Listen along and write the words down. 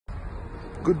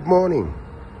Good morning.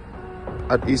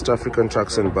 At East African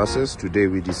Trucks and Buses, today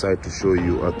we decide to show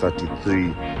you a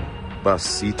 33 bus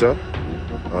seater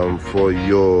for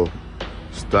your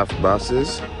staff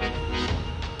buses,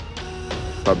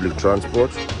 public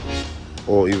transport,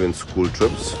 or even school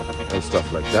trips and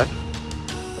stuff like that.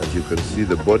 As you can see,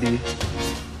 the body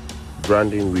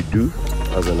branding we do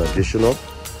as an additional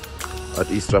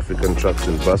at East African Trucks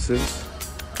and Buses.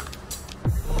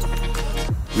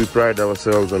 We pride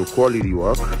ourselves on quality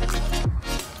work,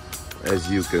 as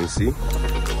you can see.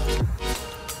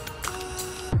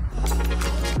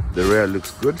 The rear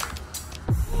looks good,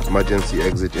 emergency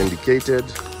exit indicated,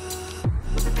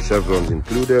 chevrons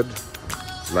included,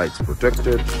 lights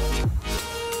protected.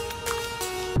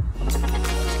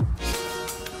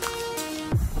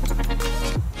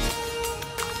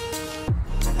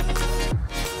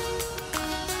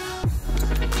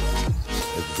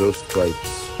 Exhaust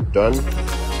pipes done,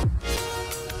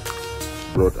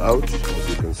 brought out, as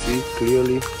you can see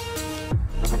clearly.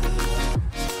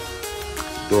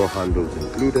 Door handles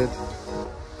included.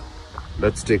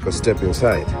 Let's take a step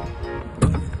inside.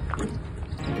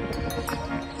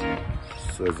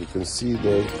 So as you can see,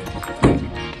 the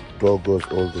door goes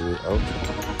all the way out.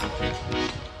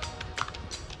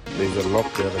 There's a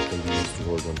lock there that can be used to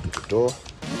hold on to the door.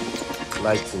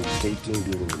 Lights indicating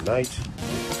during the night.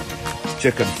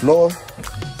 Checkered floor,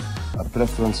 a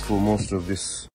preference for most of this